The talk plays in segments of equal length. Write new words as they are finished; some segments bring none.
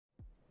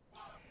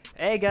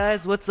Hey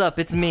guys, what's up?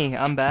 It's me.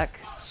 I'm back.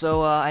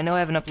 So, I know I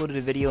haven't uploaded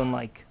a video in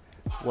like,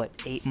 what,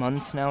 8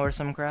 months now or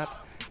some crap?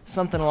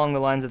 Something along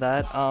the lines of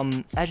that.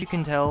 As you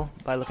can tell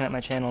by looking at my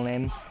channel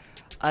name,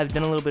 I've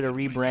done a little bit of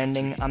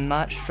rebranding. I'm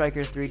not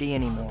Striker 3D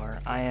anymore.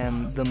 I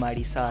am the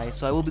Mighty Sai,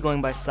 so I will be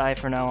going by Sai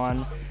from now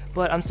on,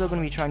 but I'm still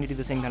going to be trying to do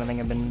the same kind of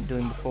thing I've been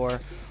doing before,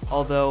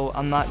 although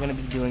I'm not going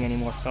to be doing any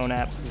more phone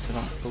apps, because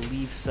I don't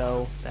believe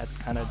so. That's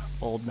kind of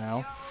old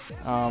now.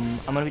 I'm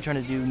going to be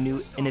trying to do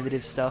new,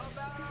 innovative stuff.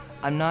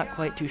 I'm not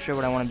quite too sure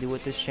what I want to do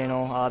with this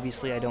channel.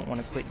 Obviously, I don't want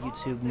to quit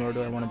YouTube, nor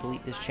do I want to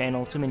delete this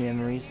channel. Too many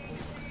memories.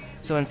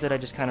 So instead, I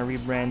just kind of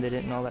rebranded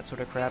it and all that sort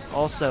of crap.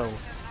 Also,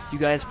 you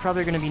guys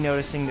probably are going to be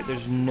noticing that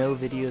there's no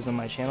videos on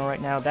my channel right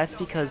now. That's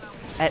because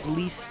at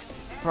least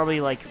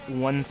probably like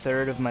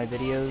 1/3 of my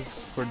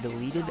videos were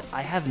deleted.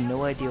 I have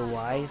no idea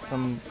why.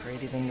 Some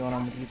crazy thing going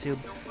on with YouTube.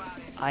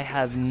 I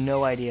have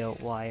no idea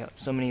why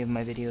so many of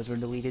my videos were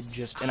deleted,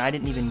 and I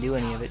didn't even do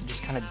any of it. It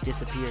just kind of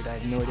disappeared. I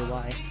have no idea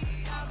why.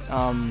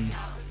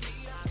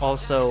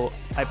 Also,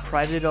 I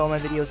privated all my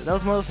videos. That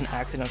was more or less an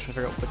accident. I was trying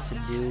to figure out what to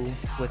do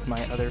with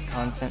my other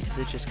content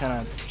that's just kind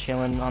of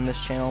chilling on this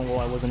channel while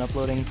I wasn't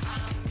uploading.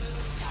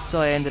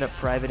 So I ended up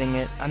privating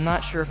it. I'm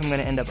not sure if I'm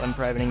going to end up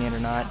unprivating it or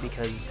not,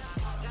 because,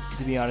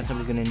 to be honest,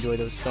 nobody's going to enjoy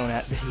those phone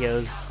app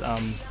videos.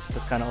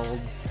 That's kind of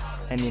old.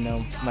 And, you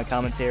know, my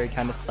commentary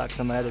kind of sucks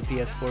on my other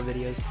PS4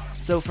 videos.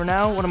 So for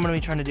now, what I'm going to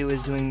be trying to do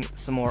is doing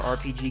some more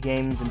RPG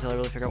games until I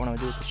really figure out what I'm going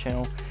to do with this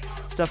channel.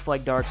 Stuff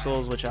like Dark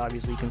Souls, which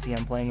obviously you can see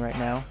I'm playing right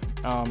now.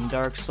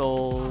 Dark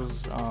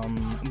Souls,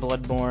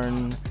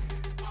 Bloodborne,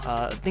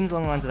 things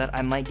along the lines of that.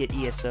 I might get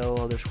ESO,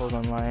 Elder Scrolls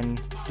Online,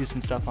 do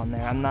some stuff on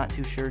there. I'm not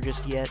too sure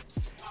just yet.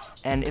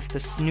 And if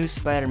this new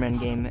Spider-Man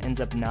game ends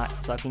up not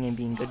sucking and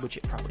being good, which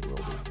it probably will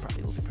be,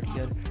 pretty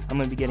good, I'm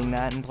going to be getting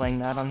that and playing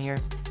that on here.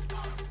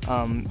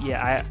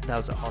 Yeah, that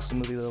was an awesome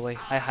movie, by the way.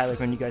 I highly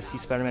recommend you guys see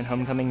Spider-Man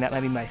Homecoming. That might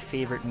be my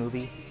favorite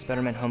movie.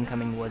 Spider-Man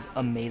Homecoming was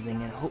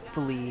amazing, and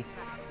hopefully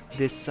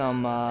this,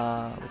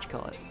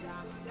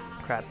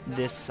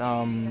 this,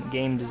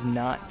 game does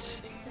not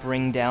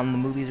bring down the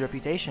movie's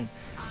reputation,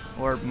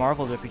 or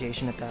Marvel's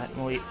reputation at that.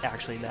 Well,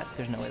 actually,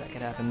 there's no way that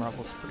could happen.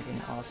 Marvel's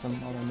freaking awesome.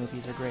 All their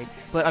movies are great.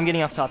 But I'm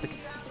getting off topic.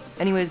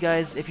 Anyways,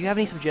 guys, if you have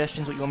any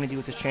suggestions what you want me to do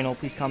with this channel,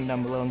 please comment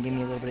down below and give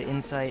me a little bit of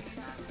insight.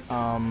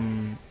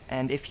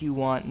 And if you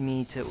want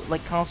me to,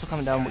 also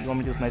comment down what you want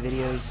me to do with my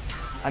videos.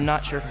 I'm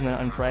not sure if I'm going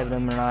to unprivate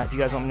them or not. If you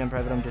guys want me to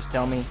unprivate them, just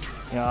tell me.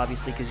 You know,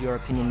 obviously, because your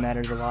opinion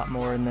matters a lot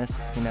more in this.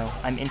 You know,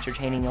 I'm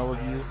entertaining all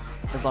of you.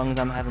 As long as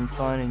I'm having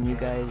fun and you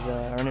guys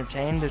are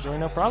entertained, there's really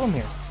no problem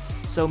here.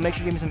 So make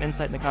sure you give me some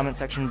insight in the comment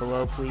section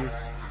below, please.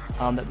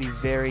 That'd be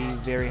very,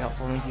 very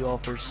helpful. Thank you all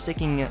for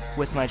sticking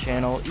with my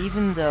channel,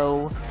 even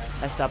though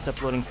I stopped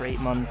uploading for 8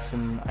 months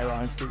and I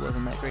honestly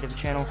wasn't that great of a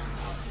channel.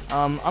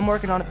 I'm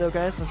working on it though,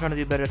 guys. I'm trying to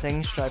do better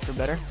things, strive for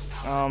better.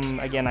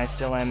 Again, I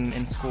still am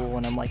in school,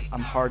 and I'm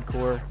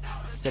hardcore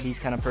studies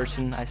kind of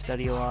person. I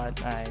study a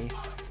lot. I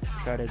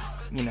try to,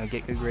 you know,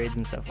 get good grades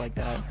and stuff like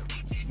that.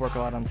 Work a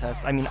lot on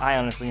tests. I mean, I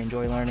honestly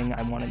enjoy learning.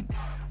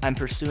 I'm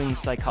pursuing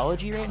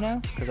psychology right now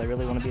because I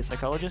really want to be a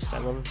psychologist. I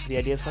love the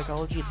idea of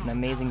psychology. It's an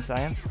amazing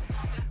science.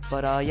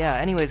 But yeah,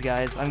 anyways,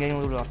 guys, I'm getting a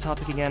little bit off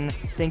topic again.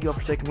 Thank you all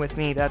for sticking with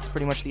me. That's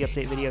pretty much the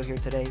update video here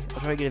today. I'll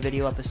try to get a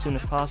video up as soon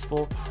as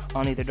possible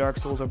on either Dark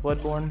Souls or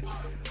Bloodborne.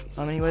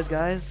 Anyways,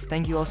 guys,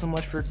 thank you all so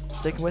much for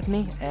sticking with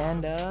me,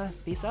 and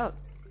peace out.